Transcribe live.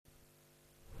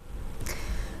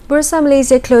Bursa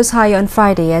Malaysia closed higher on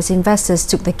Friday as investors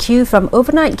took the cue from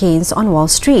overnight gains on Wall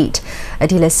Street. A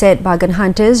dealer said bargain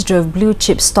hunters drove blue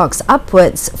chip stocks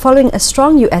upwards following a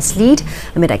strong US lead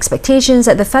amid expectations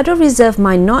that the Federal Reserve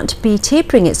might not be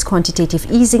tapering its quantitative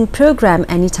easing program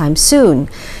anytime soon.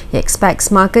 He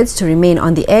expects markets to remain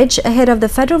on the edge ahead of the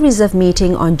Federal Reserve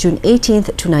meeting on June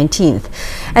 18th to 19th.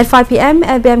 At 5 p.m,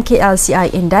 FBM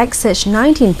KLCI index surged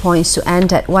 19 points to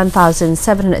end at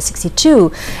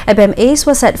 1,762. FBM ACE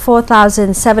was at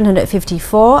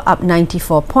 4,754, up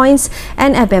 94 points,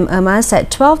 and FBM ERMAS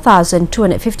at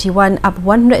 12,251, up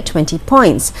 120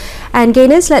 points. And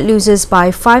gainers led losers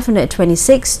by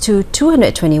 526 to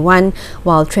 221,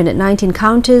 while 319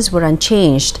 counters were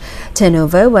unchanged.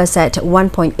 Turnover was at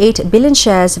 1.8 billion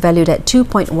shares valued at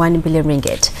 2.1 billion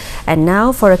ringgit. And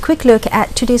now for a quick look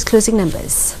at today's closing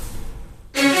numbers.